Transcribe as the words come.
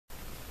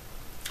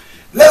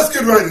let's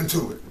get right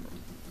into it.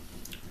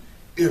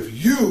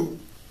 If you,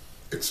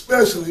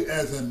 especially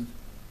as an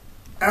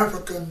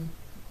African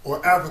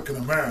or African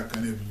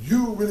American, if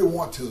you really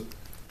want to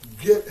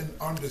get an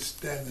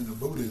understanding of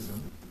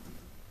Buddhism,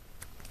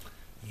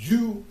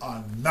 you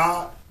are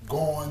not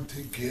going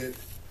to get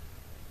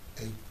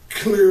a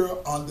clear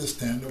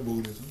understanding of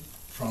Buddhism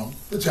from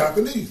the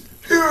Japanese,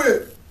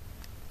 period.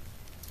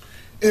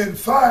 In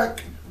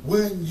fact,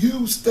 when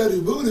you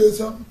study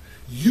Buddhism,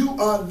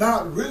 you are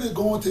not really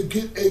going to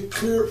get a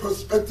clear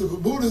perspective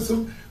of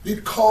Buddhism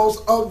because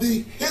of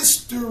the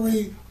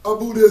history of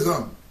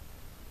Buddhism.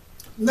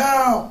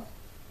 Now,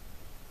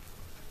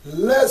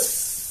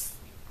 let's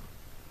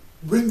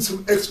bring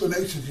some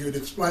explanations here to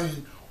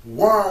explain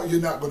why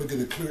you're not going to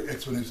get a clear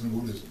explanation of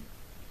Buddhism.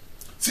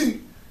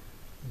 See,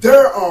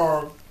 there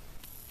are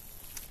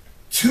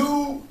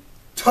two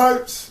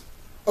types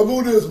of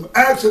Buddhism.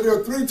 Actually, there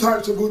are three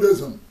types of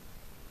Buddhism.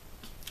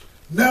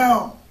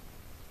 Now,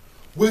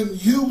 when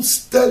you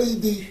study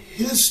the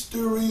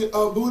history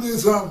of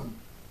Buddhism,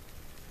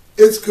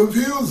 it's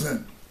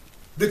confusing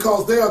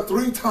because there are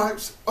three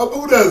types of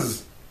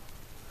Buddhas.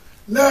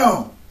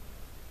 Now,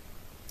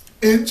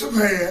 in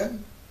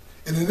Japan,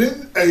 and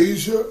in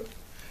Asia,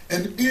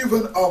 and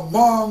even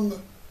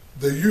among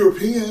the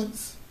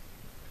Europeans,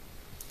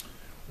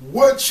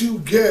 what you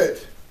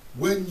get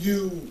when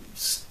you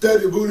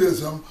study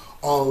Buddhism,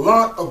 a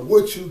lot of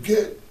what you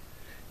get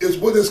is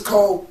what is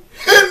called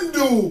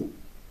Hindu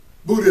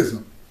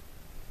Buddhism.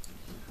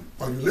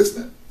 Are you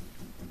listening?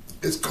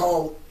 It's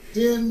called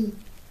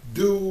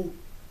Hindu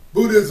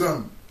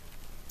Buddhism.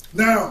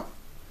 Now,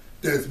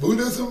 there's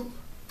Buddhism,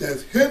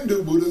 there's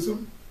Hindu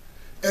Buddhism,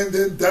 and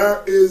then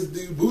there is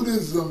the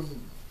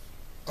Buddhism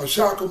of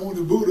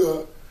Shakyamuni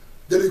Buddha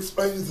that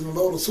explains in the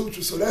Lotus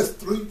Sutra. So that's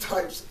three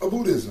types of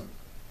Buddhism.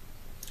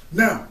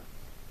 Now,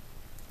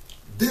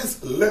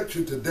 this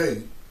lecture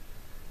today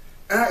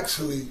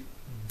actually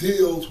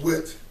deals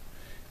with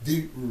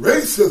the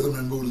racism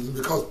in Buddhism,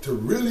 because to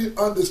really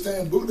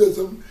understand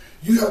Buddhism,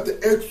 you have to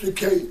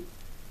extricate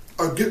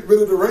or get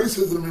rid of the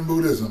racism in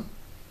Buddhism.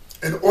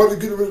 In order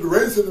to get rid of the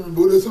racism in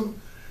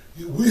Buddhism,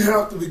 we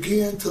have to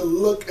begin to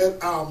look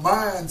at our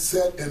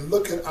mindset and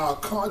look at our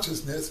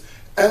consciousness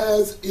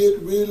as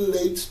it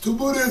relates to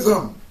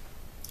Buddhism.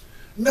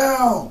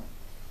 Now,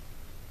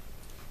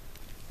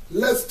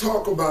 let's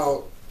talk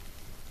about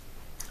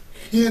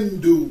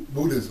Hindu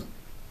Buddhism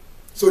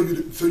so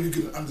you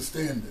can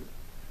understand it.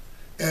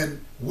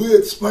 And we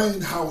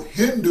explained how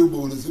Hindu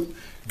Buddhism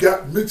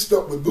got mixed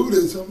up with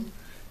Buddhism,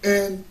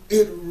 and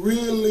it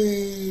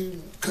really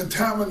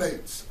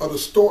contaminates or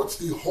distorts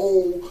the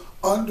whole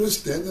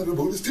understanding of the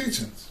Buddhist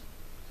teachings.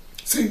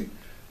 See,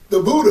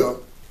 the Buddha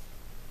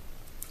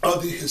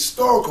of the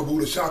historical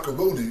Buddha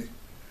Shakyamuni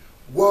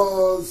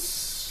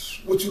was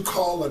what you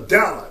call a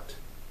Dalit,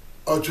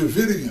 a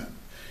Dravidian.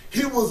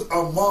 He was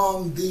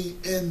among the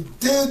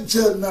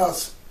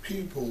indigenous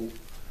people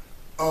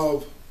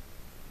of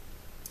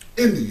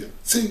India.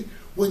 See,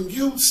 when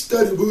you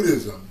study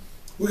Buddhism,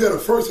 we got to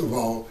first of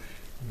all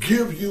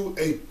give you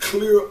a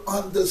clear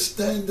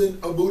understanding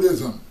of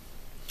Buddhism.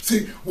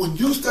 See, when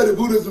you study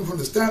Buddhism from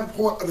the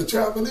standpoint of the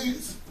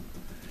Japanese,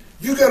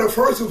 you got to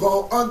first of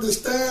all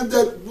understand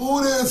that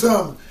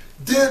Buddhism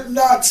did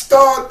not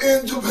start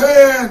in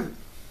Japan.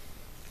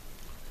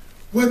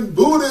 When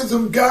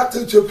Buddhism got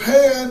to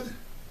Japan,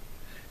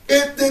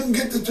 it didn't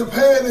get to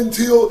Japan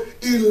until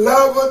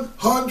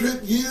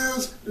 1100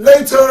 years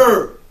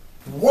later.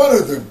 One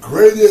of the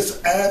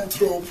greatest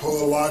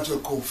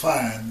anthropological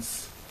finds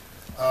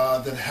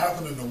that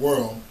happened in the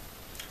world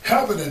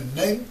happened in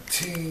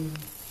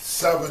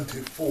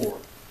 1974.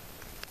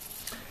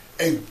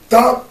 A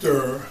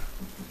doctor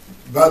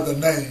by the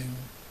name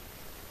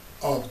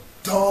of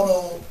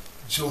Donald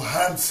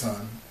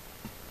Johanson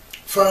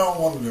found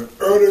one of the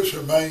earliest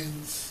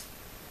remains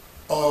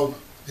of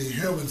the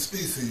human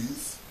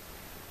species,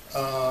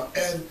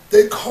 and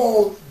they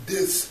called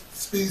this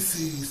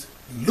species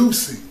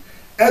Lucy.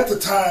 At the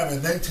time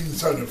in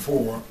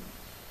 1974,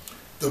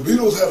 the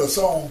Beatles had a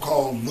song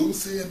called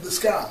Lucy in the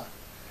Sky,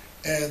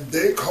 and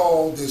they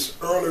called this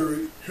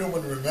early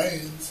human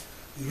remains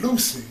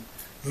Lucy.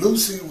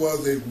 Lucy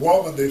was a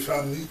woman they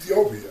found in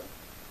Ethiopia.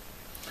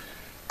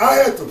 I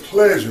had the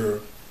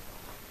pleasure,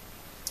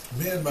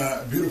 me and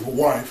my beautiful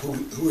wife,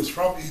 who is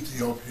from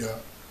Ethiopia,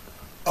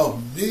 of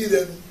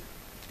meeting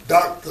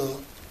Dr.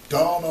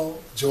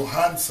 Donald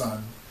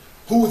Johanson,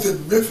 who was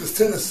in Memphis,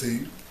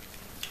 Tennessee,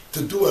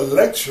 to do a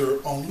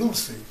lecture on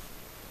Lucy.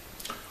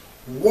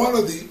 One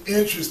of the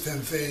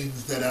interesting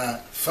things that I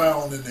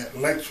found in that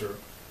lecture,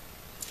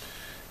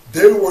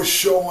 they were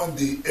showing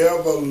the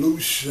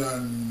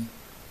evolution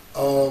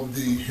of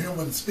the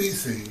human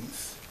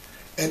species,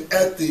 and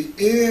at the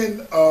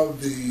end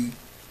of the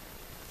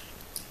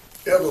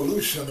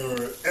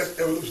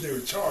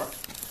evolutionary chart,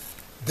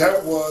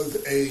 that was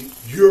a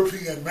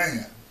European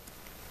man.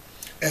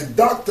 And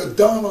Dr.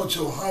 Donald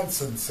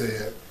Johanson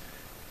said,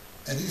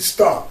 and he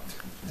stopped,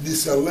 and he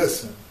said,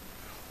 listen,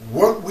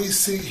 what we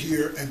see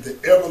here in the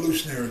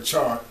evolutionary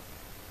chart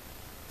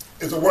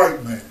is a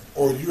white man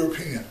or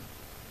European.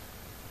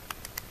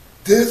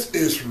 this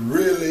is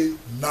really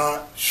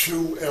not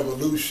true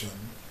evolution,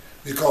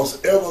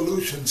 because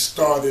evolution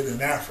started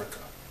in Africa.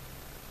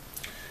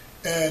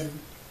 And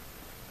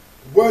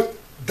what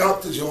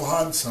Dr.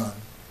 Johansson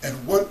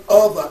and what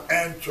other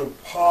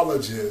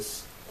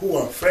anthropologists who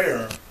are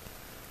fair,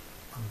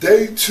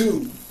 they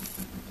too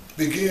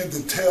begin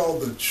to tell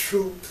the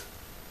truth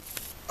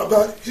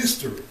about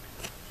history.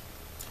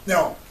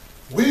 Now,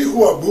 we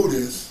who are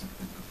Buddhists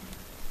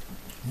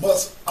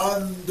must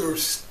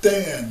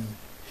understand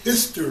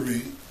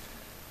history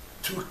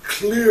to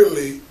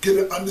clearly get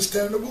an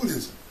understanding of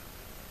Buddhism.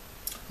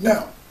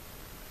 Now,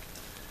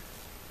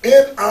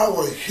 in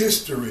our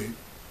history,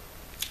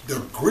 the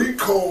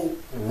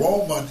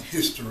Greco-Roman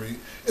history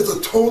is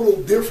a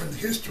total different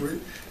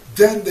history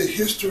than the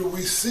history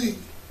we see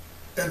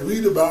and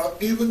read about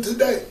even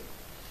today.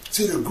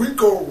 See, the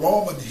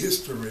Greco-Roman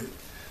history,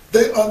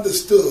 they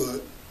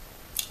understood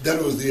that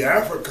it was the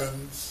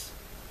Africans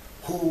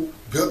who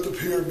built the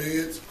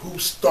pyramids, who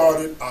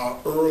started our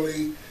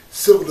early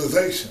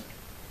civilization.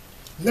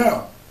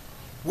 Now,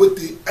 with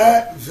the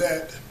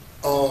advent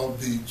of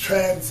the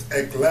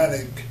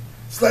transatlantic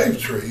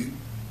slave trade,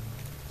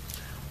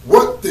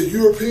 what the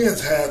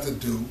Europeans had to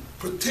do,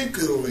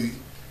 particularly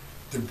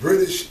the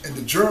British and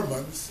the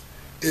Germans,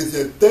 is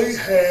that they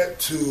had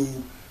to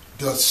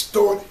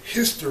distort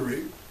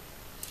history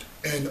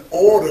in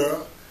order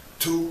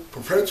to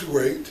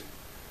perpetuate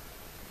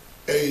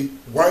a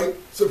white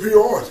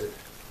superiority.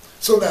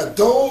 So now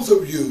those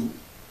of you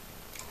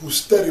who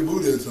study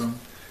Buddhism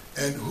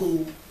and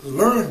who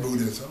learn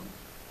Buddhism,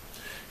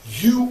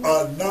 you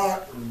are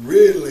not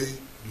really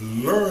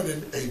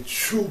learning a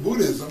true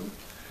Buddhism,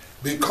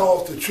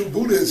 because the true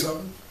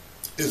Buddhism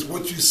is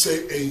what you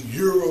say a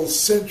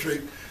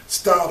Eurocentric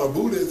style of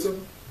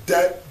Buddhism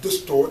that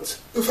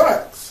distorts the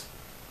facts.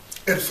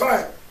 In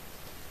fact,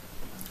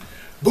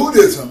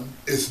 Buddhism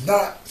is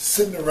not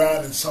sitting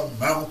around in some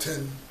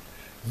mountain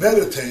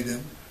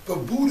meditating,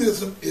 but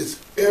Buddhism is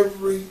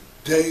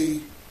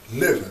everyday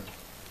living.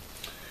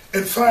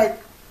 In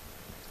fact,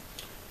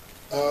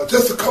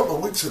 just a couple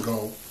of weeks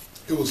ago,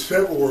 it was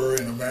February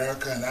in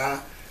America, and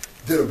I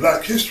did a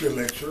Black History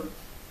lecture,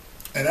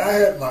 and I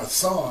had my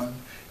son,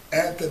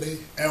 Anthony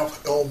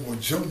Elmore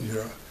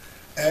Jr.,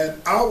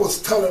 and I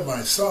was telling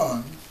my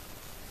son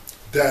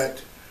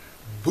that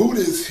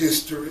Buddhist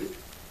history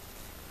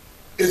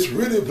is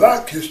really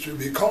Black history,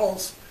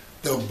 because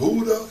the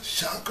Buddha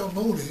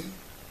Shakyamuni,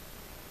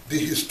 the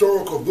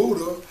historical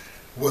Buddha,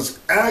 was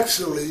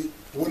actually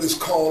what is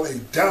called a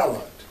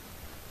Dalit.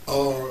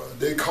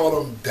 They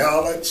call them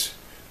Dalits,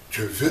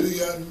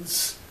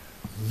 Dravidians,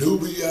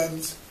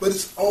 Nubians, but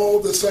it's all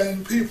the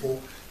same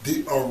people.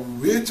 The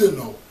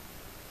original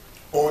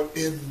or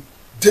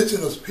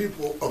indigenous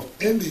people of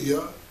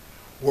India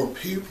were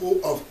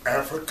people of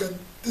African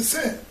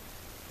descent.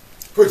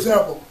 For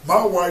example,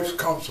 my wife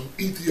comes from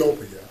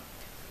Ethiopia,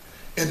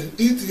 and in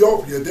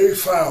Ethiopia they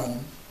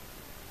found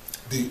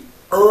the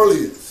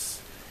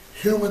earliest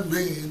human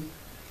being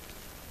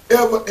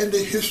ever in the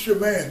history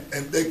of man,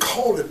 and they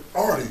called it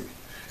Arti.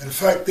 In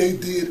fact, they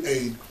did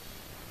a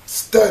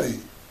study,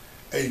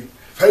 a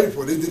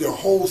paper, they did a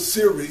whole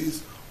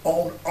series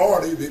on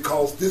Arti,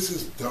 because this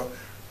is the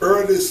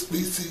earliest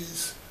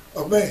species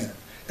of man.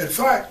 In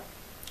fact,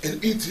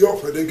 in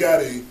Ethiopia, they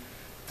got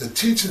the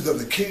teachings of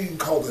the king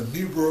called the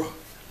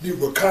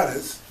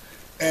Nebukadnezar,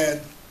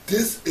 and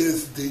this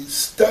is the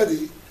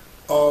study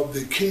of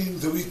the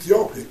kings of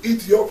Ethiopia.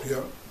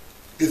 Ethiopia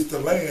is the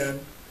land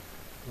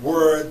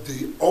where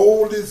the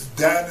oldest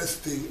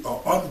dynasty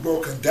or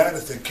unbroken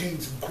dynasty,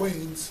 kings and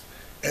queens,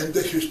 in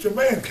the history of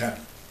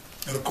mankind.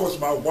 And of course,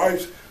 my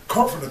wife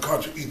comes from the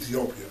country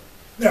Ethiopia.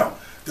 Now,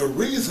 the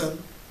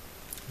reason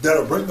that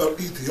I bring up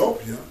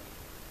Ethiopia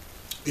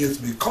is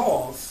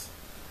because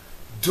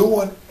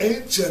during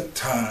ancient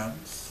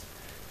times,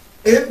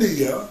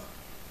 India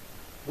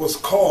was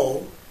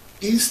called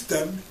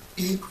Eastern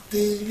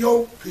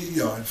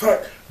Ethiopia. In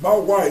fact, my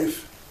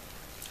wife,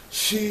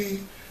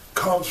 she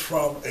comes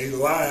from a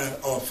line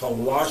of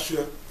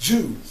Phalasha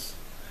Jews.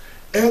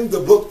 In the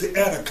book The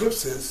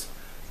Anaclipsis,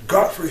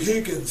 Godfrey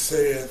Higgins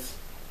says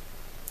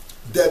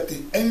that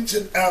the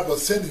ancient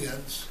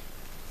Abyssinians,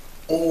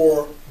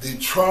 or the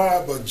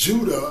tribe of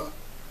Judah,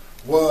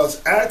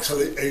 was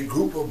actually a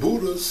group of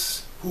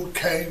Buddhists who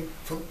came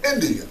from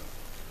India.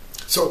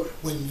 So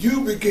when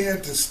you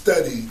begin to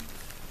study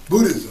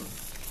Buddhism,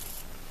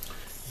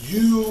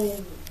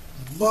 you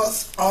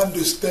must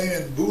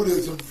understand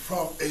Buddhism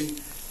from a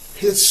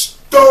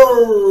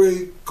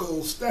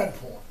historical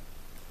standpoint.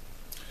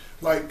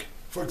 Like,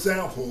 for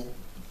example,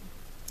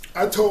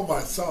 I told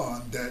my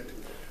son that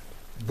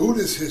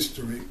Buddhist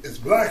history is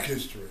Black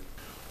history.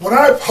 When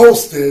I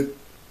posted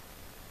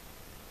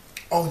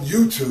on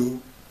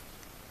YouTube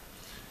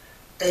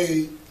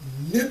a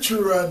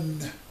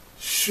Nichiren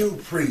Shu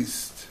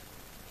Priest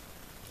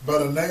by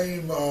the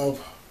name of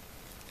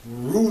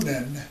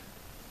Nichiren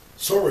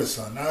Shu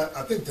Racist Priest,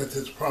 I think that's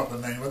his proper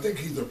name. I think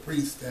he's a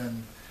priest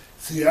in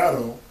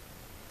Seattle.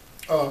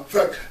 In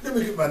fact, let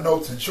me get my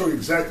notes and show you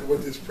exactly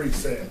what this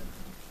priest said.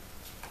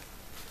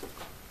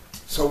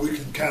 so we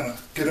can kind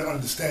of get an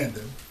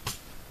understanding.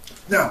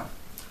 Now,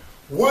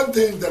 one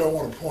thing that I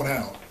want to point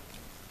out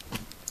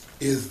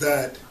is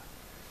that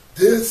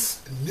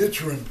this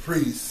Nichiren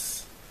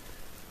priest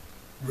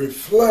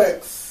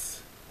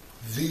reflects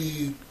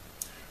the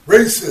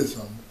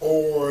racism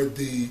or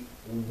the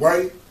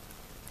white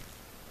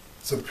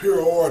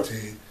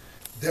superiority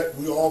that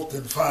we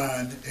often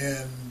find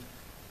in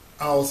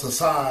our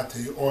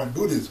society or in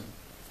Buddhism.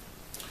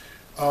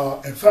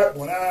 In fact,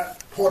 when I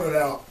pointed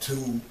out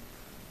to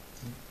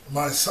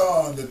my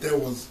son that there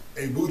was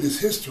a Buddhist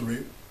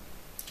history,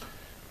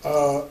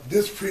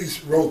 this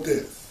priest wrote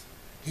this.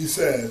 He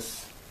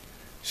says,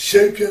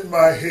 shaking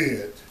my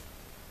head,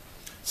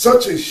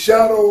 such a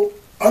shallow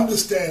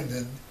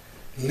understanding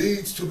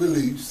leads to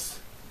beliefs.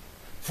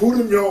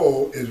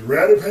 Fudumyo is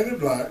rarely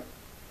painted black,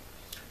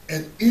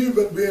 and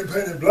even being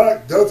painted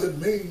black doesn't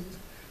mean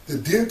the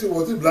deity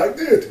was a black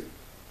deity.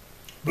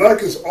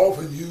 Black is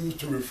often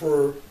used to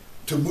refer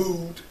to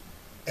mood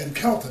and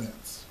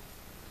countenance.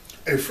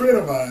 A friend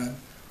of mine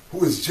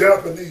who is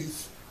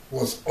Japanese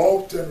was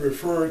often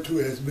referred to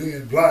as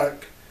being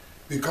black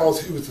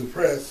because he was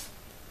depressed,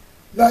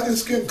 not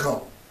his skin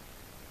color.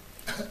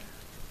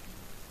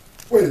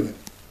 Wait a minute.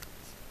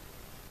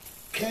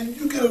 Can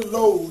you get a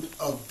load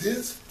of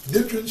this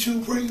Nichiren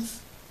Shu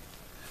priest?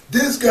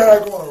 This guy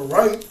going to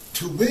write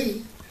to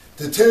me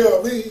to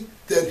tell me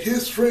that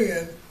his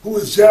friend who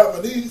is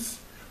Japanese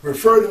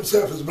referred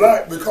himself as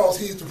black because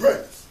he's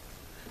depressed.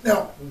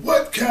 Now,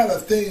 what kind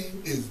of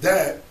thing is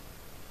that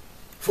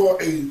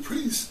for a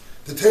priest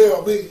to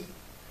tell me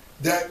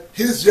that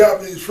his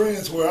Japanese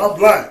friends, well, I'm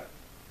black,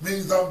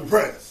 means I'm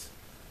depressed?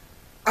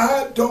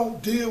 I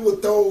don't deal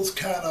with those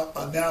kind of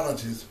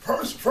analogies.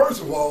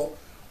 First of all,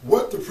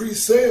 what the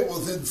priest said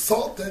was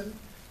insulting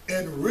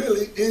and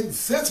really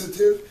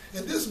insensitive,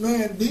 and this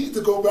man needs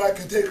to go back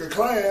and take a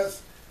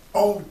class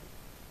on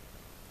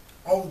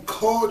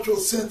cultural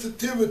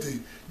sensitivity.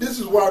 This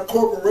is why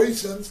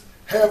corporations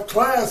have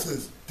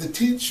classes to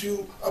teach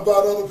you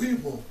about other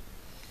people.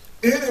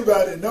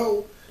 Anybody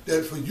know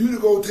that for you to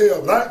go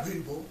tell black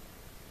people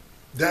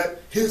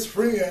that his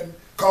friend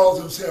calls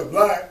himself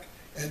black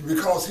and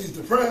because he's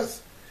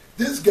depressed,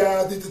 this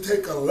guy needs to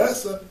take a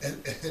lesson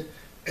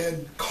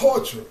in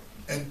culture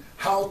and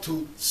how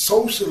to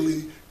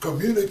socially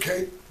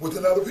communicate with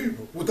other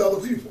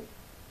people.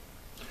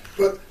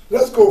 But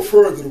let's go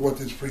further to what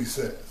this priest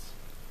says.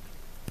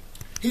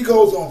 He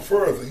goes on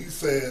further. He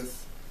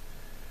says,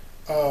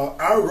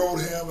 I wrote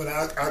him and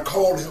I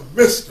called him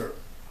Mr.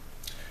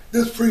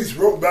 This priest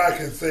wrote back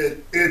and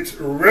said, it's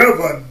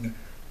Reverend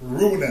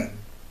Runan,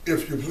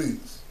 if you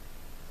please.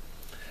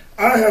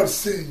 I have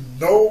seen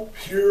no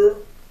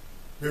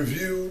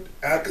peer-reviewed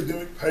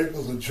academic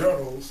papers or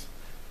journals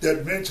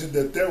that mention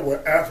that there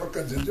were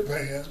Africans in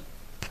Japan,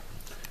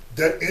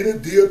 that any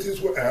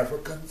deities were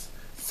Africans.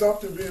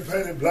 Something being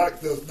painted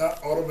black does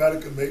not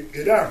automatically make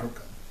it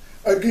African.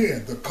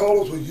 Again, the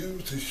colors were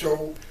used to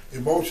show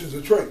emotions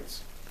or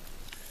traits.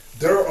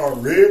 There are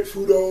red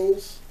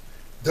fudos.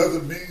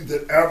 Doesn't mean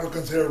that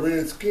Africans have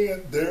red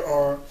skin. They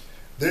are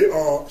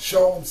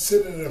shown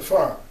sitting in a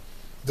fire.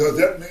 Does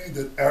that mean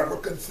that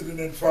Africans sitting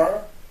in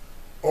fire?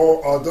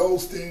 Or are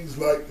those things,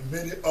 like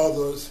many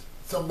others,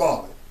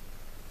 symbolic?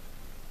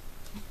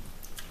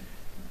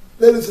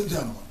 Ladies and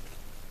gentlemen,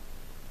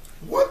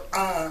 what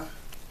I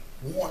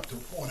want to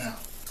point out.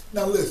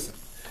 Now listen,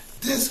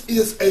 this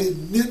is a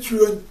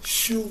Nichiren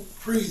Shu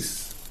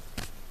priest,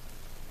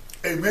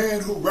 a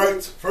man who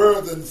writes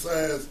further and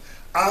says,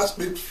 I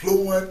speak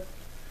fluent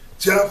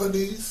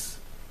Japanese,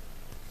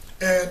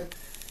 and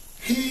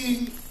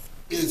he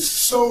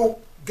is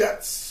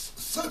got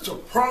such a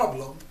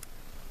problem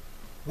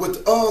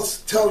with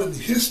us telling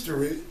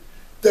history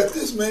that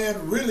this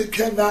man really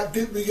cannot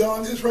get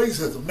beyond his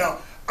racism. Now,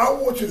 I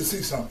want you to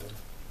see something.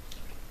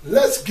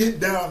 Let's get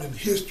down in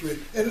history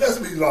and let's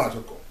be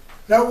logical.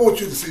 Now, I want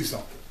you to see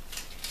something.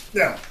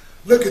 Now,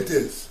 look at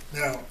this.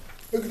 Now,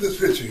 look at this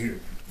picture here.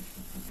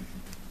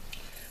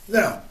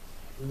 Now,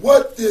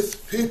 what this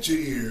picture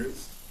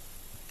is,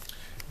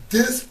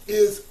 this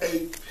is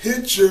a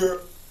picture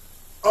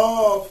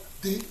of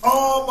the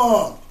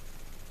armor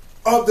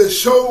of the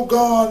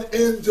shogun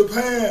in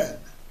Japan.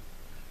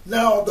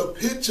 Now, the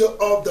picture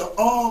of the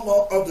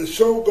armor of the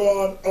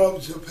shogun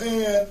of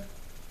Japan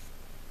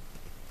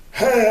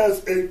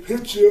has a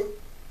picture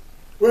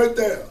right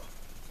there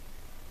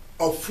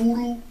of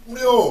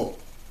Fudumyo.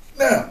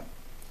 Now,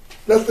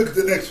 let's look at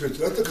the next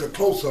picture. Let's look at a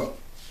close-up.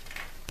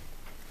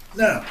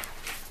 Now,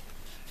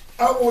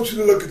 I want you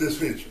to look at this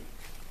picture.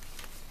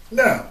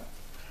 Now,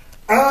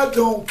 I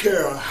don't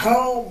care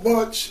how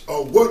much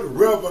or what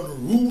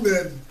Reverend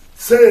Runan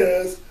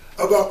says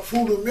about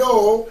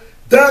Fudumyo,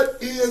 that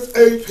is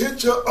a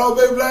picture of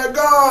a black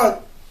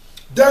god.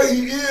 There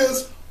he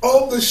is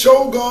on the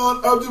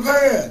shogun of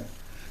Japan.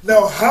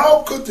 Now,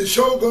 how could the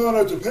shogun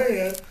of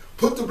Japan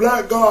put the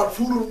black god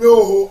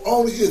Fudumyo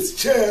on his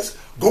chest,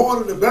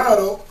 going into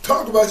battle,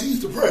 talk about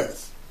he's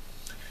depressed?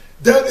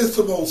 That is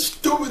the most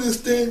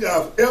stupidest thing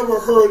I've ever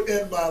heard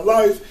in my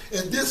life,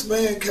 and this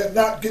man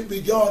cannot get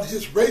beyond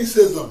his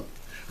racism.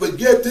 But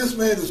yet this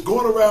man is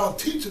going around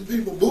teaching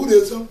people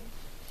Buddhism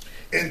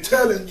and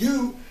telling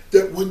you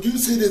that when you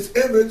see this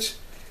image,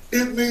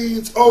 it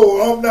means,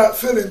 oh, I'm not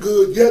feeling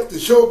good. Yet the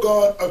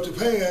shogun of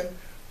Japan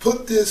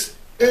put this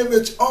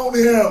image on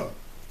him,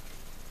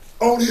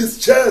 on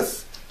his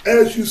chest,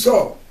 as you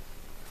saw.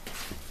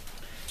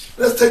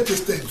 Let's take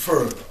this thing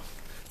further.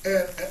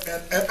 And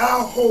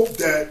I hope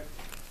that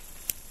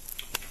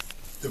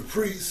the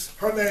priest,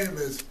 her name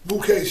is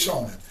Muke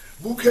Shonen.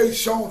 Muke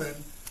Shonen,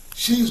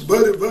 she's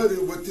buddy-buddy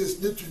with this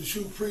Nichiren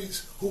Shu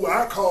priest, who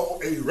I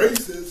call a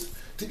racist,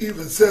 to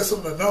even say some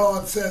of the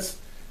nonsense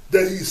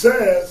that he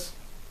says.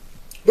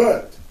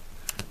 But,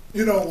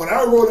 you know, when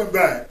I wrote him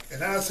back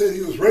and I said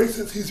he was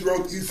racist, he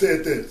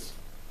said this.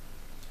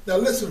 Now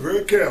listen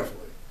very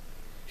carefully.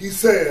 He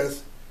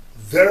says,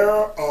 there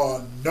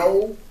are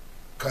no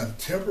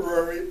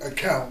contemporary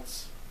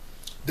accounts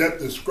that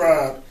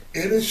describe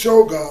any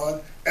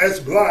shogun as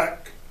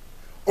black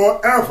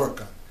or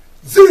African.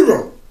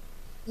 Zero.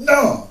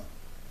 None.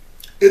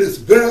 It is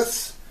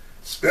best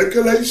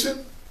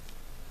speculation,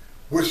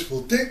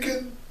 wishful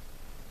thinking,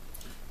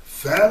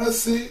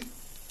 fantasy.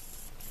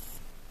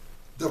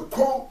 The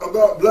quote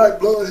about black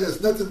blood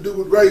has nothing to do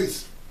with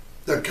race.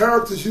 The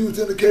characters used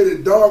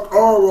indicated dark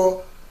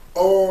aura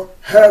or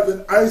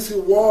having icy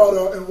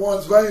water in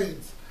one's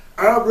veins.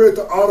 I've read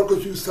the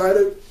articles you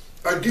cited.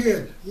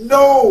 Again,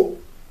 no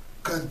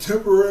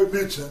contemporary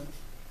mention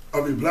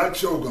of a black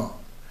shogun.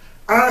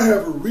 I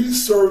have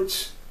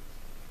researched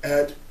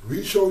at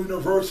Risho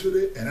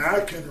University, and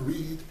I can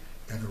read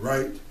and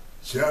write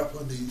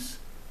Japanese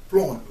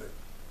fluently.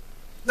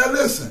 Now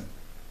listen,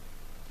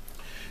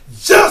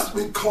 just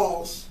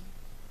because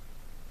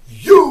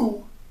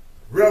you,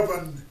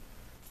 Reverend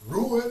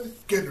Ruin,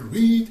 can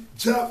read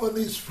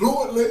Japanese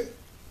fluently,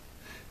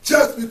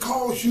 just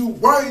because you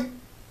white,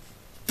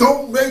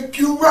 don't make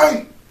you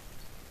right.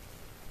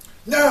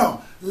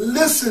 Now,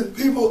 listen,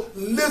 people,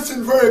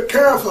 listen very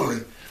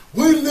carefully.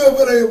 We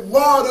live in a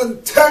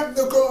modern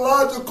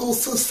technological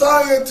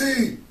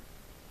society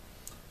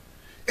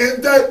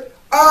in that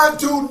I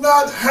do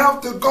not have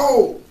to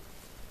go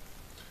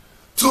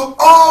to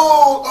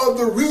all of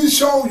the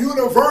Risho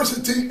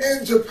University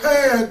in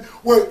Japan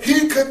where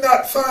he could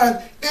not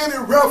find any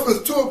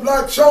reference to a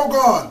black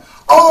shogun.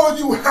 All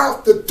you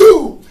have to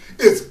do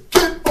is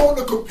get on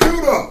the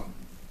computer.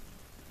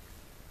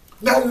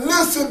 Now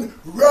listen,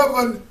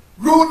 Reverend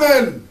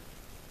Runen.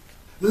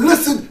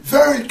 Listen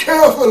very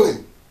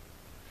carefully.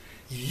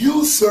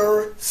 You,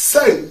 sir,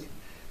 say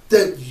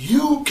that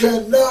you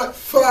cannot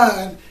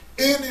find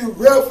any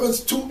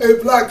reference to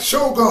a black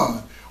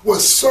shogun.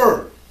 Well,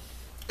 sir,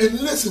 and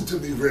listen to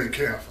me very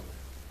carefully.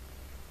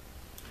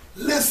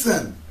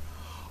 Listen,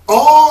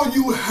 all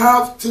you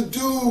have to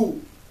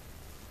do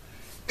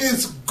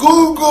is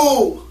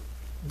Google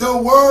the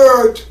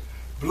word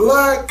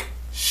black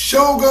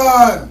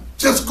shogun.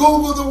 Just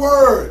Google the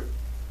word.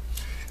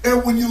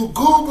 And when you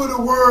Google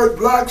the word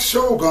black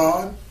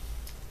shogun,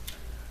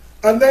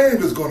 a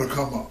name is going to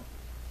come up.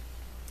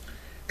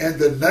 And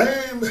the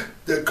name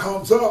that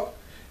comes up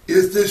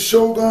is this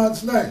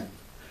shogun's name.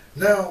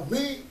 Now,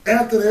 me,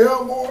 Anthony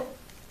Elmore,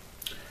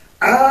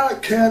 I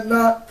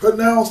cannot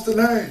pronounce the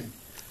name.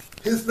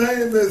 His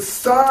name is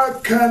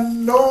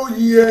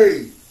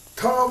Sakanoye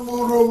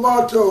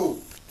Tamuromato.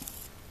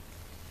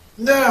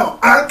 Now,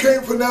 I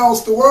can't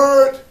pronounce the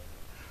word,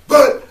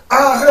 but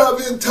I have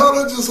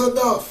intelligence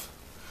enough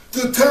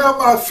to tell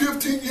my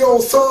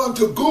 15-year-old son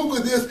to Google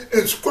this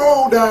and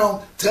scroll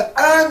down to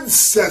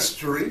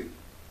Ancestry.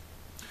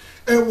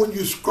 And when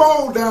you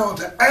scroll down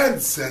to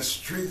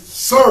Ancestry,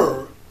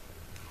 sir,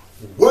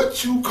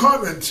 what you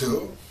come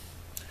into,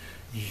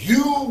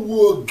 you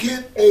will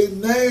get a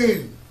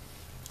name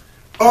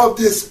of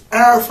this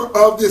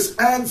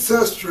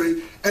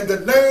ancestry, and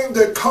the name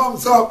that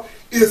comes up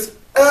is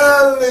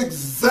Alexander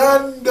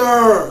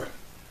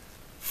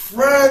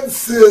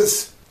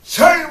Francis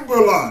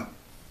Chamberlain.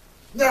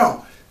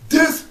 Now,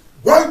 this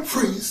white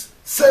priest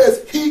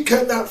says he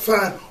cannot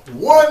find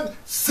one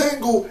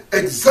single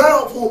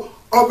example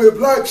of a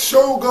black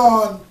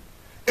shogun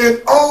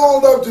in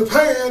all of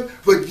Japan,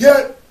 but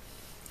yet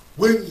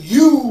when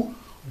you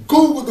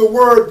Google the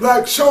word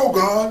black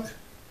shogun,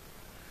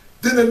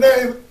 then the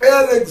name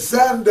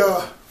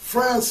Alexander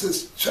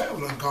Francis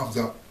Chamberlain comes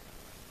up.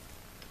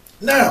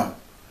 Now,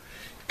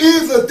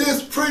 either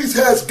this priest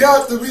has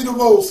got to be the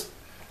most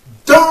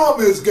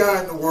dumbest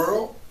guy in the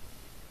world,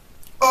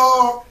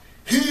 or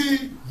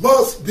he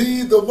must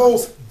be the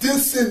most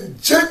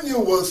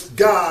disingenuous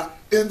guy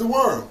in the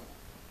world.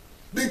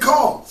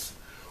 Because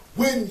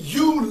when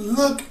you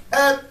look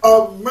at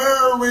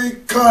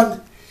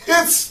American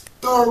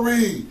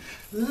history,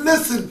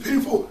 listen,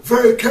 people,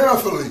 very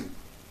carefully.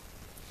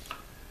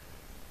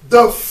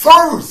 The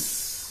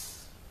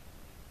first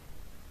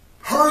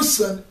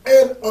person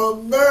in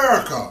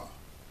America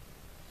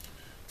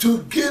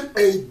to get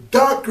a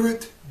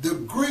doctorate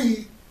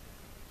degree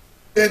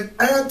in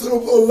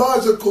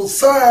anthropological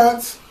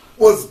science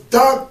was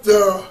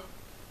Dr.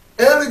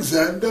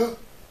 Alexander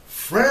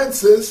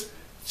Francis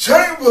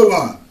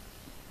Chamberlain.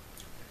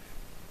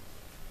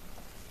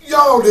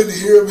 Y'all didn't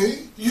hear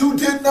me. You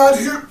did not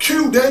hear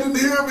Q. They didn't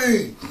hear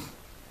me.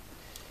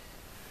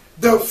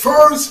 The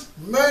first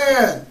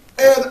man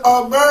in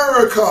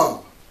America,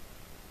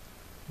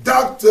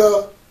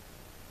 Dr.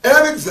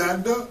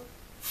 Alexander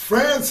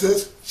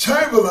Francis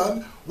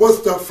Chamberlain,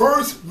 was the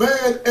first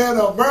man in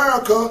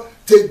America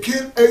to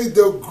get a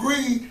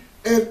degree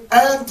in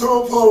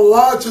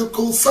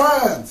anthropological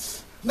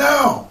science.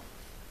 Now,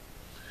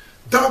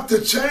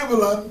 Dr.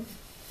 Chamberlain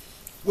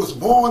was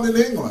born in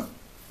England.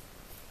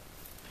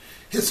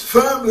 His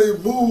family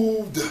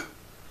moved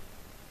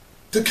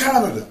to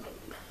Canada.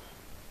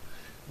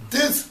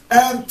 This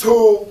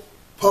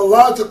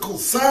anthropological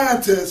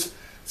scientist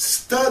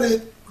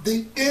studied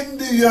the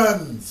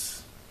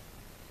Indians.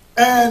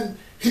 And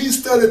he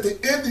studied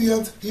the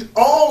Indians. He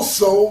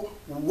also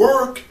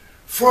worked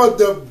for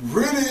the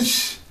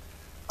British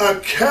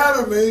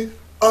Academy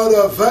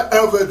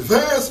of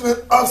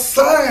Advancement of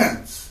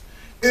Science.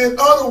 In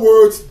other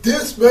words,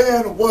 this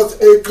man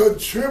was a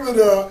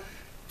contributor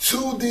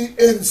to the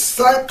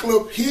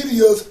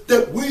encyclopedias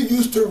that we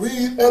used to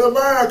read in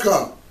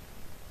America.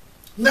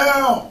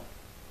 Now,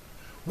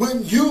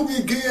 when you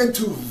begin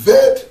to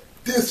vet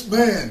this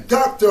man,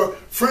 Dr.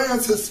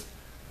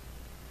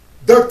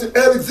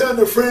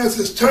 Alexander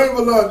Francis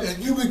Chamberlain,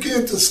 and you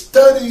begin to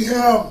study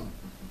him,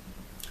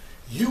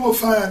 you will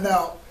find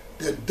out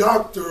that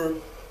Dr.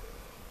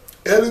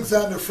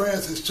 Alexander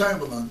Francis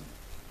Chamberlain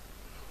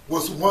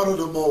was one of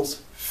the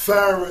most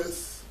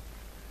fairest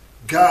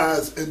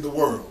guys in the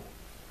world.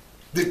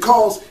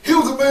 Because he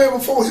was a man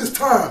before his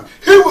time.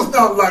 He was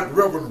not like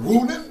Reverend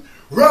Rudin.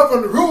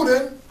 Reverend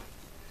Rudin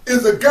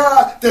is a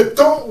guy that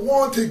don't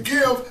want to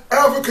give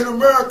African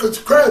Americans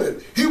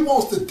credit. He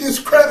wants to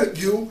discredit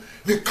you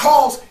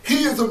because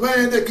he is a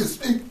man that can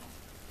speak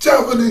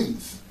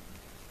Japanese.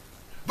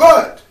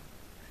 But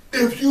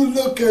if you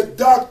look at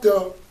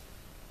Dr.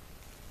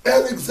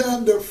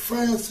 Alexander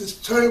Francis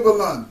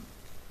Chamberlain,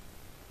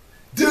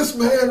 this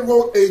man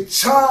wrote a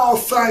child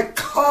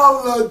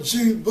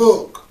psychology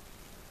book.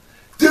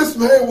 This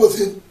man was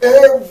in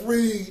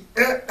every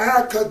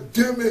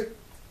academic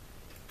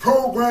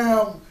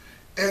program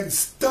and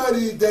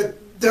study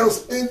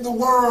that's in the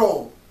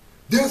world.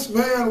 This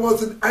man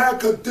was an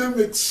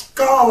academic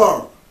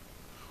scholar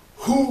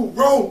who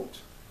wrote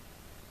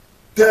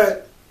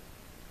that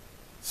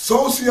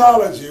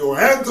sociology or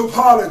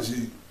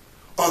anthropology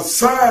or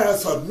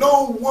science or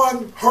no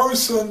one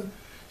person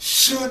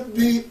should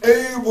be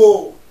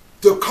able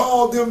to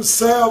call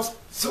themselves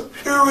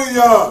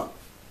superior.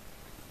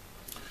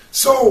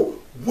 So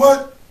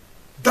what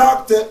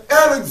Dr.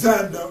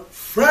 Alexander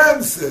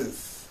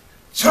Francis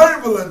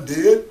Chamberlain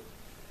did,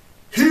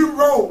 he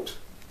wrote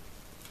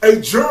a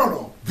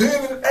journal.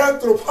 Being an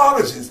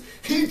anthropologist,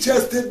 he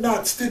just did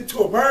not stick to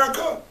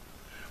America,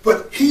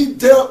 but he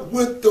dealt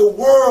with the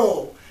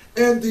world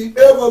and the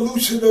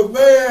evolution of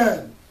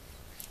man.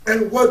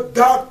 And what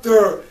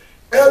Dr.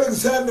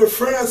 Alexander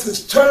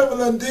Francis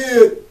Chamberlain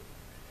did,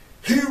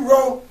 he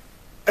wrote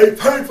a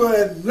paper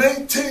in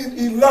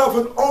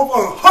 1911, over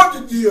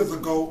 100 years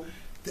ago,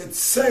 that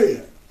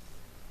said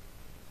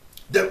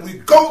that we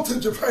go to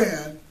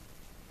Japan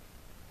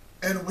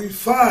and we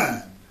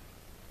find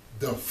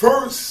the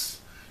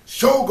first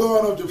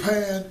shogun of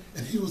Japan,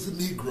 and he was a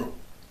Negro.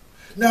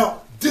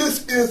 Now,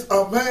 this is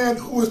a man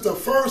who is the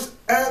first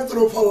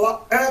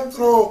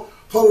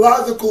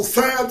anthropological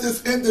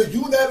scientist in the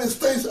United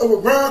States of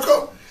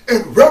America,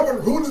 and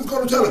Reverend Rudin is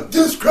going to try to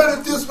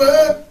discredit this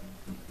man?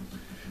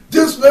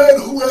 This man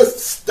who has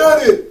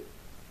studied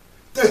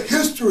the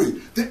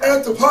history, the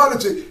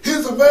anthropology,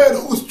 he's a man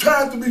who is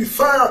trying to be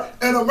fair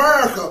in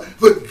America,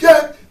 but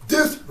yet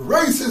this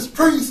racist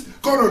priest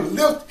going to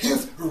lift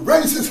his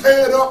racist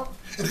head up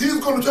and he's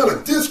going to try to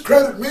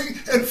discredit me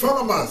in front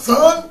of my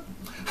son?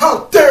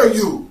 How dare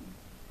you?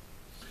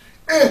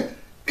 And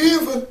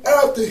even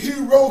after he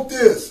wrote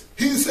this,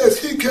 he says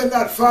he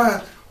cannot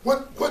find,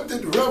 what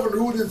did Reverend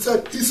Rudin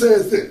say? He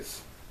says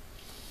this.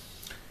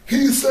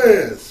 He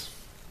says,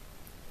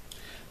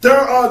 there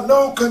are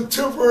no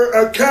contemporary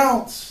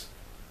accounts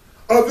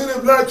of any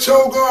black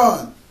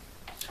shogun.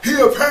 He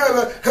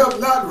apparently have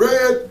not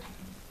read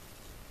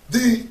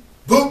the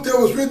book that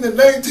was written in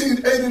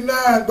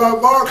 1989 by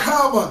Mark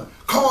Hammond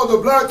called The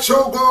Black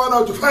Shogun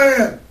of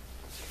Japan.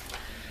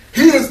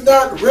 He has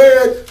not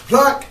read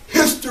black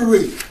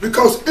history,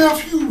 because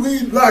if you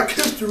read black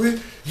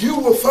history, you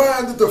will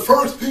find that the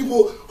first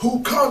people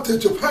who come to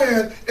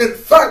Japan, in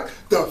fact,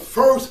 the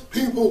first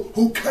people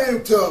who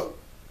came to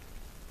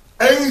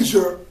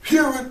Asia,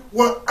 period,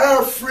 were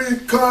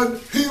African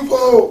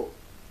people.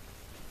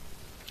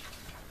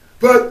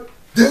 But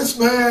this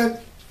man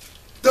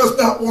does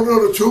not want to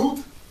know the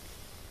truth.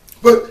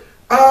 But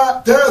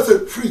there's a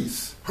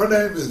priest. Her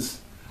name is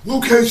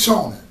Muke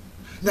Shonen.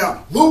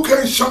 Now,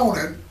 Muke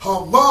Shonen,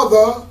 her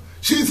mother,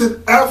 she's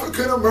an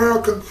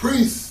African-American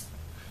priest.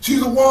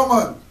 She's a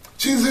woman.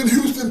 She's in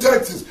Houston,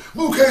 Texas.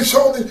 Muke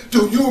Shonen,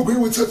 do you agree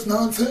with such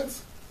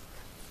nonsense?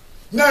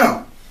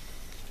 Now,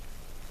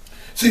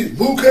 see,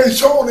 Muke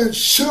Shonen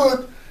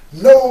should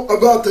know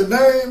about the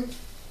name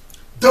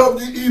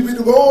W.E.B.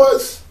 Du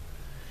Bois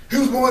He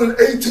was born in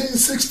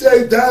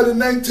 1868, died in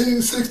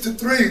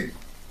 1963.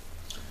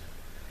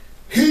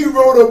 He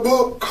wrote a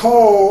book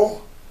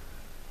called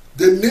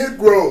The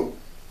Negro,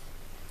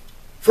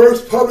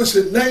 first published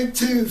in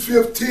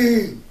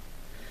 1915.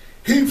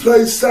 He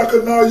played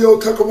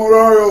Sakanayo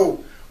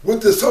Takamoraro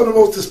with some of the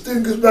most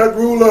distinguished black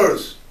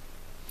rulers.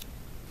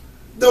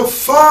 The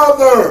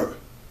father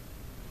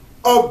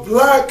of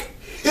black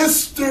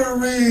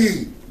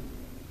history.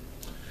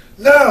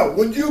 Now,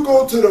 when you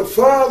go to the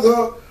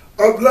father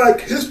of black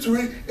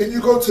history and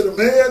you go to the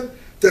man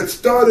that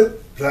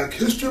started Black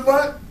History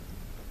Month,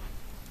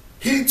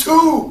 he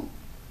too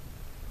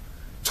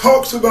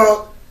talks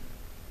about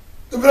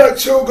the black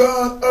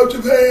shogun of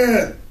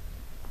Japan.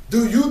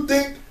 Do you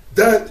think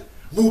that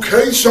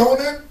Munkei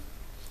Shonin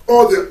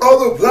or the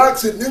other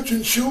blacks in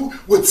Nichiren Shu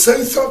would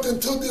say something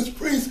to this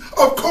priest?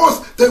 Of course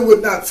they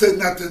would not say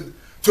nothing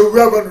to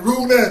Reverend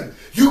Runen.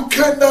 You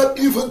cannot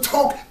even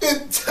talk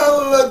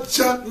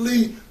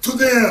intelligently to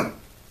them,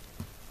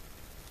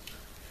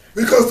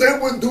 because they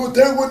wouldn't do it,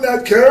 they would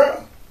not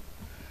care.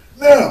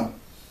 Now,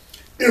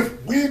 if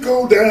we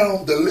go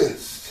down the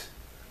list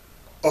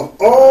of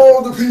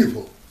all the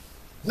people,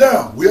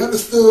 now we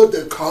understood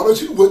that Carter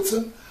G.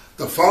 Woodson,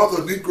 the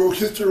father of Negro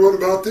history, wrote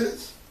about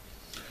this.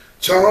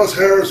 Charles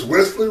Harris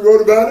Wesley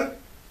wrote about it.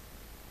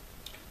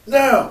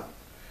 Now,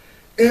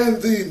 in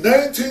the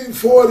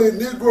 1940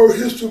 Negro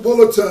History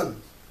Bulletin,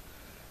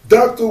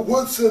 Dr.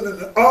 Woodson and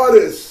the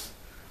artist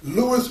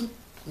Louis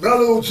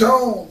Mello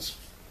Jones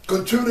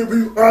contributed a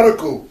brief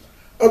article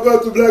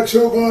about the black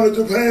shogun of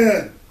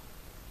Japan.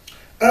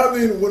 I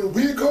mean, when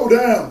we go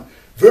down,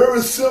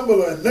 very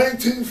similar, in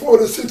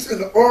 1946 in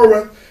the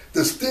Orient,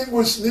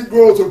 Distinguished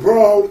Negroes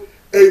Abroad,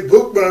 a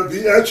book by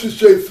Beatrice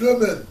J.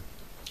 Fleming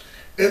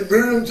and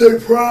Miriam J.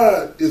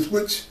 Pride, is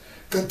which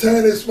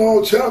contained a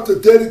small chapter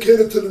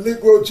dedicated to the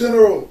Negro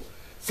general,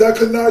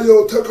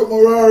 Sakanayo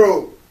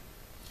Takamoraro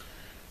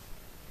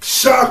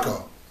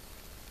Shaka,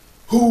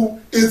 who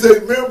is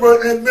a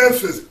member in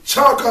Memphis.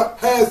 Chaka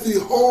has the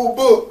whole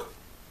book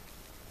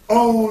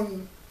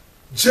on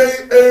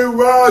J.A.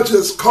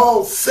 Rogers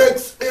called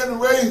Sex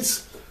and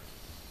Race.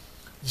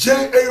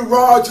 J.A.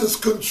 Rogers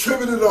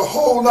contributed a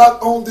whole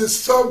lot on this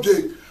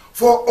subject.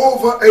 For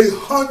over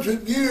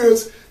 100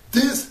 years,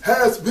 this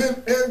has been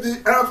in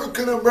the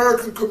African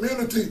American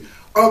community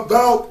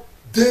about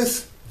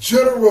this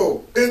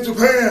general in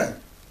Japan.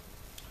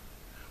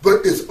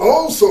 But it's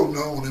also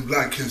known in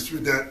black history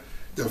that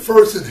the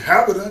first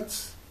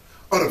inhabitants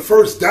of the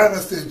first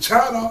dynasty in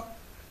China,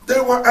 they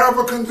were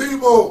African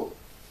people,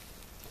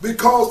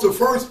 because the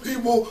first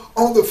people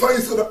on the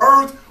face of the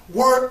earth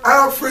were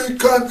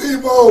African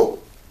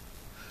people.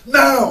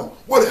 Now,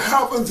 what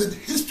happens in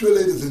history,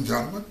 ladies and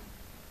gentlemen,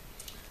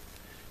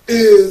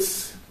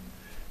 is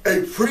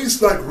a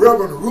priest like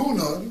Reverend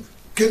Runan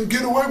can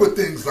get away with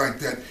things like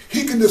that.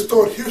 He can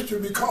distort history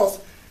because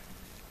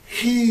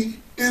he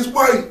is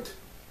white.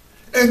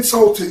 And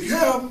so to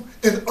him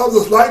and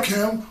others like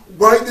him,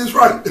 white is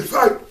right. In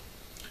fact,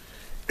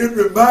 it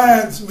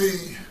reminds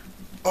me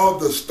of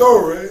the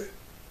story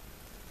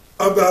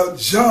about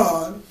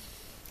John,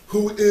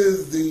 who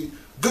is the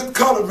good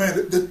colored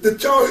man.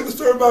 Did y'all hear the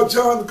story about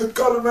John, the good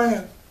colored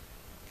man?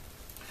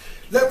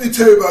 Let me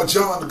tell you about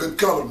John, the good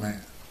colored man.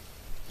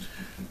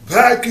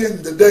 Back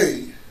in the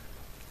day,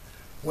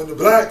 when the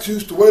blacks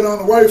used to wait on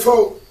the white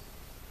folk,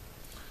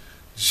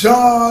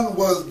 John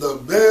was the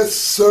best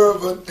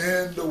servant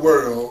in the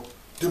world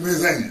to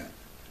Miss Ann.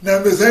 Now,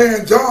 Miss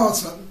Ann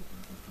Johnson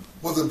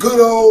was a good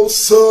old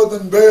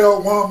Southern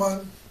Belle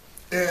woman,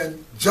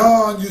 and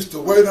John used to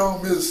wait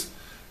on Miss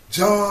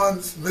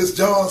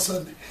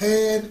Johnson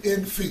hand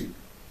and feet.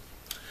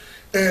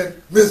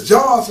 And Miss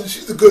Johnson,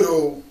 she's a good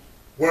old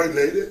white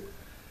lady.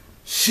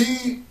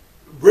 She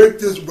break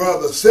this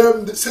brother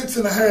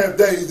 6.5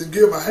 days and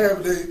give him a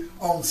half day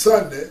on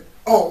Sunday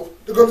off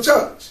to go to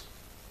church.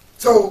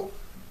 So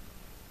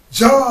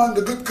John,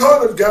 the good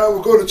colored guy,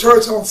 would go to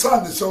church on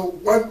Sunday. So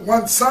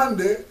one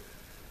Sunday,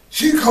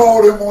 she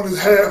called him on his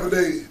half a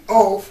day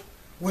off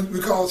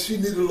because she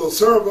needed a little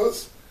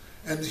service,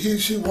 and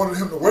she wanted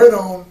him to wait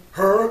on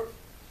her.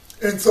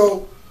 And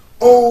so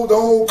the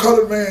old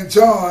colored man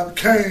John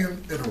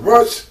came in a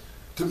rush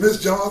to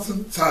Miss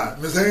Johnson's side,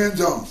 Miss Ann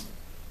Johnson.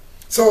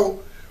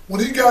 So when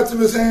he got to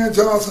Miss Ann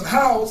Johnson's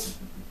house,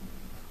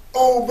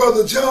 old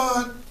brother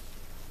John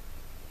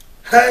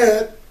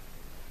had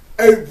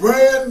a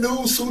brand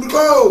new suit of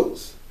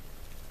clothes.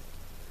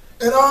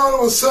 And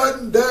all of a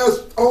sudden,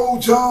 there's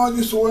old John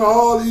used to wear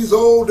all these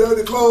old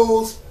dirty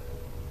clothes.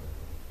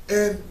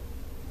 And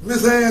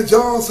Miss Ann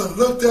Johnson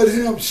looked at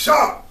him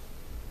shocked.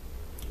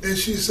 And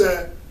she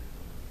said,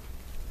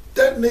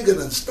 "That nigga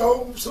done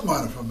stole some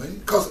money from me,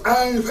 because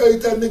I ain't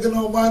paid that nigga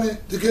no money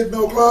to get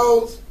no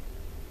clothes."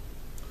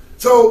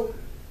 So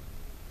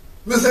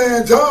Miss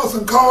Ann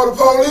Johnson called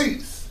the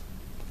police.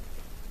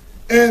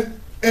 And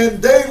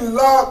they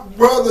locked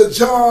Brother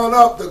John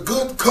up. The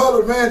good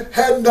colored man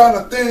hadn't done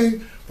a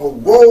thing but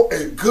wore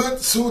a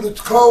good suit of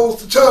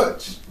clothes to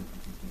church.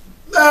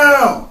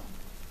 Now,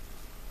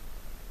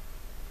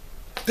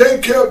 they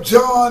kept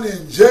John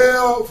in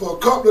jail for a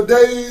couple of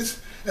days,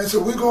 and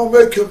so we're going to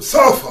make him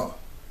suffer.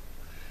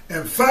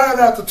 And find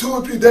after 2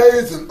 or 3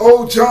 days, and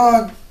old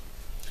John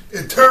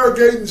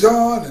interrogating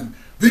John and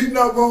beating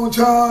up on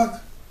John.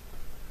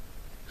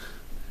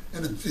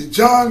 And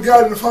John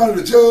got in front of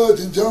the judge,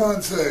 and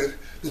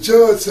the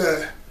judge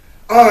said,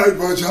 all right,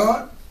 Brother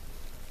John,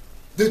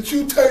 did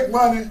you take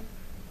money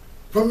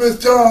from Miss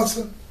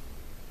Johnson?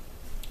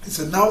 He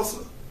said, no,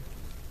 sir.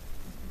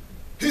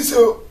 He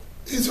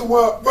said,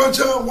 well, Brother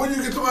John, where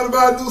you get the money to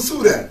buy a new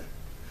suit at?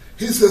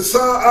 He said,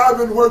 son, I've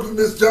been working with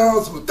Miss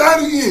Johnson for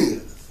 30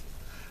 years.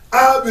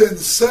 I've been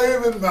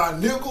saving my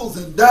nickels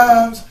and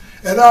dimes,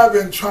 and I've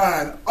been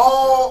trying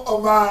all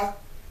of my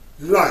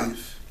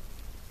life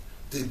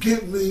to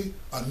get me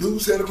a new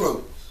set of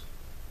clothes.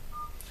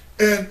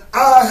 And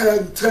I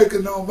hadn't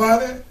taken no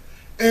money,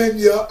 and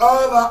Your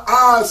Honor,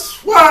 I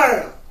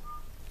swear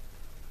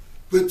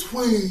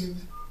between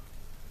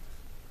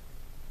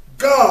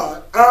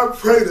God, I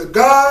pray to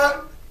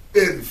God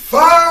and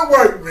 5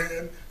 white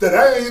men that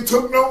I ain't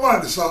took no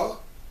money, sir.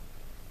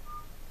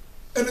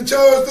 And the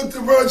judge looked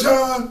at Brother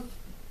John,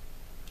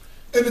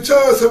 and the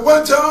judge said,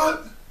 what,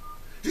 John?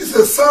 He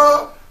said,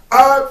 sir,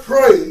 I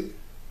pray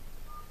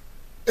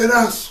and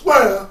I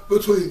swear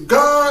between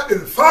God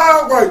and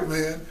 5 white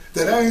men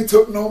that I ain't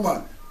took no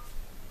money.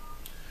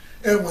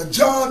 And when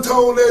John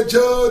told that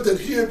judge that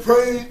he had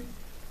prayed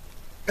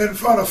in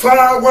front of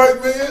 5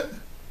 white men,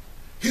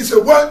 he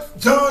said, what,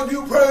 John,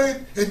 you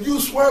prayed and you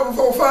swear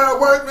before 5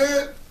 white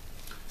men?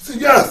 He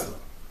said, yes, sir.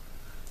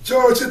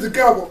 George hit the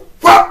gavel.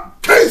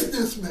 What? Case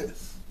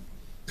dismissed.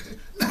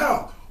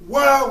 Now,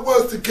 why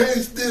was the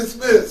case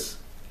dismissed?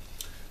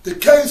 The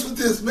case was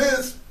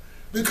dismissed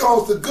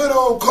because the good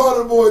old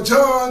Carter boy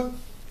John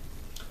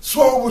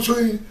swore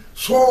to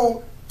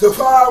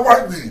 5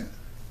 white men.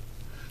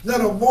 Now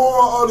the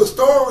moral of the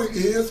story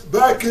is,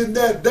 back in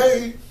that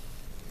day,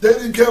 they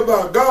didn't care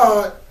about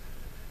God.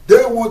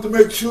 They wanted to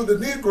make sure the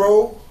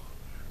Negro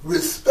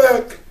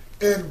respect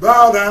and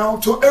bow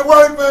down to a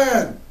white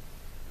man.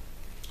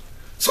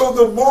 So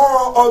the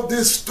moral of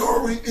this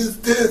story is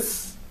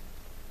this.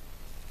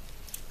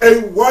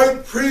 A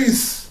white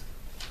priest,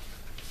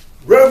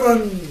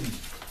 Reverend,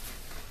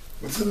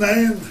 what's his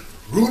name?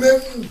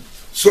 Nichiren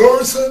Shu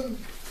Racist,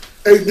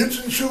 a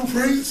Nichiren Shu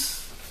priest,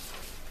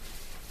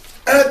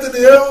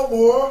 Anthony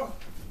Elmore,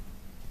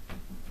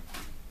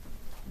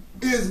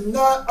 is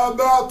not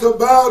about to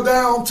bow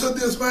down to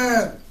this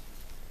man.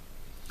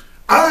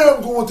 I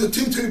am going to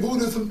teach a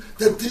Buddhism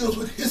that deals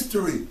with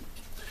history.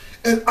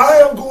 And I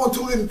am going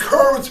to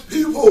encourage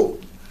people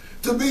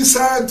to be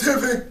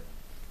scientific,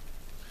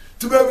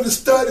 to be able to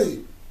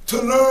study,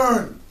 to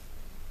learn.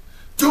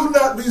 Do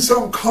not be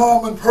some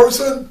common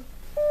person.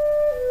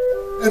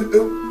 And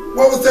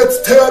what was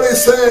that tale they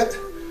said?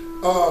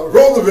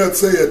 Overt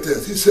said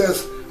this. He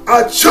says,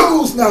 I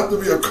choose not to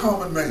be a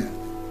common man.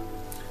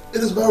 It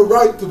is my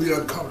right to be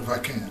uncommon if I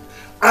can.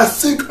 I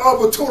seek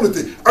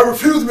opportunity. I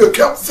refuse to be a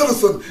kept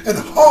citizen and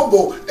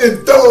humble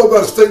and dull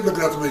by the state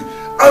looking after me.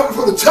 I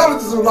prefer the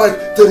challenges of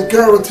life to the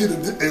guaranteed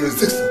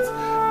existence.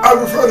 I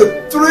prefer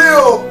the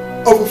thrill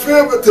of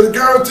fulfillment to the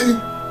guaranteed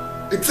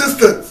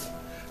existence.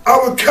 I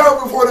will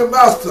cower before the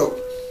master.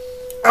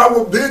 I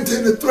will bend to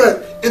the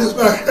threat. It is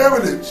my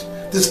heritage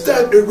to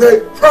stand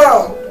erect,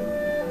 proud,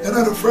 and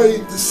unafraid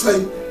to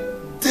say,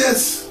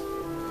 this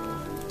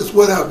is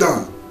what I've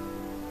done.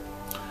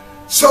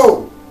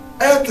 So,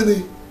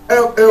 Anthony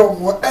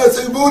Elmore,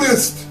 as a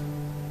Buddhist,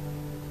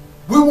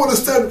 we want to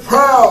stand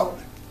proud,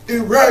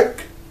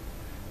 erect,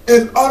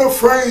 and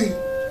unafraid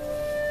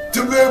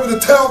to be able to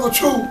tell the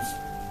truth.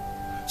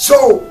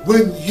 So,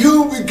 when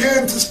you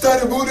begin to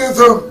study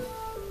Buddhism,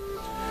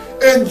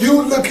 and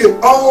you look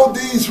at all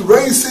these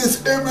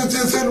racist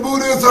images in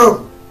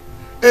Buddhism,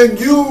 and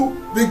you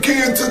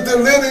begin to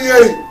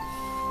delineate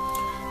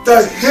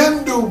the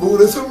Hindu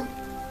Buddhism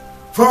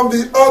from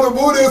the other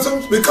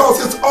Buddhisms,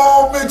 because it's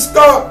all mixed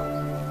up.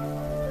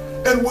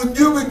 And when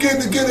you begin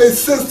to get a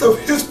sense of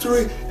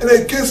history and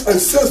a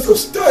sense of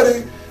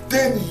study,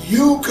 then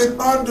you can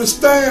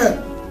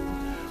understand.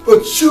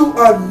 But you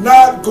are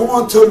not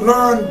going to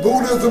learn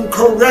Buddhism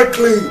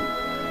correctly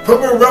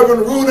from a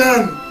Reverend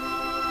Runan,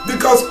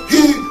 because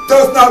he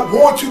does not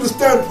want you to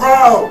stand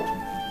proud.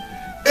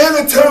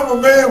 Anytime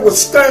a man will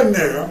stand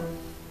there,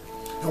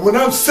 and when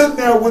I'm sitting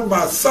there with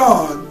my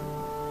son,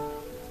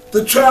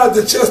 to try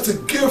to just to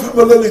give him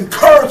a little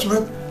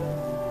encouragement,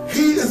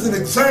 he is an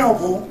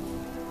example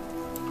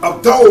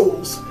of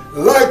those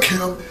like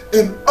him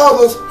and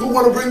others who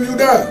want to bring you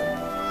down.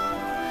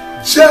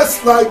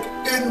 Just like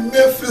in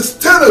Memphis,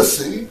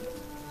 Tennessee,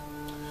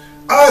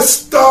 I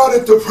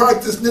started to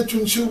practice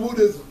Nichiren Shu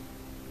Buddhism.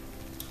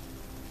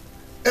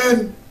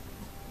 And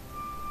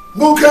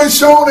Muke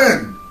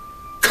Shonen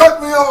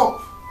cut me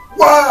off.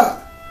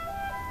 Why?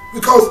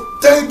 Because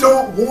they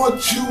don't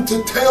want you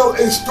to tell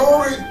a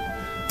story.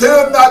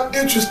 They're not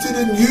interested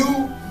in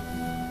you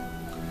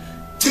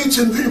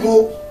teaching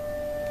people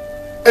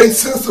a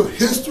sense of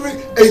history,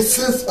 a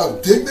sense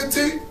of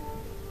dignity.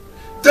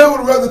 They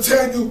would rather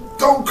tell you,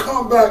 don't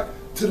come back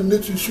to the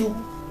Nichiren Shu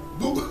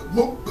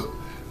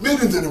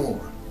meetings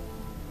anymore.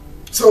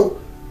 So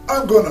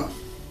I'm going to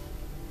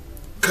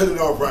cut it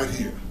off right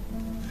here.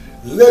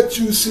 Let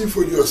you see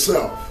for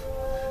yourself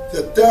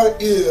that there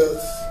is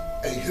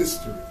a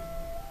history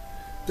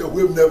that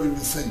we've never even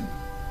seen.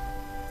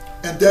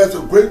 And there's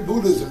a great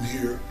Buddhism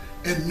here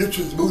in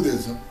Nichiren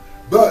Buddhism,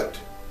 but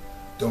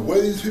the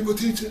way these people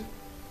teach it,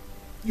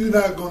 you're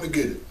not going to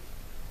get it.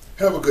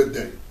 Have a good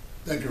day.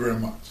 Thank you very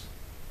much.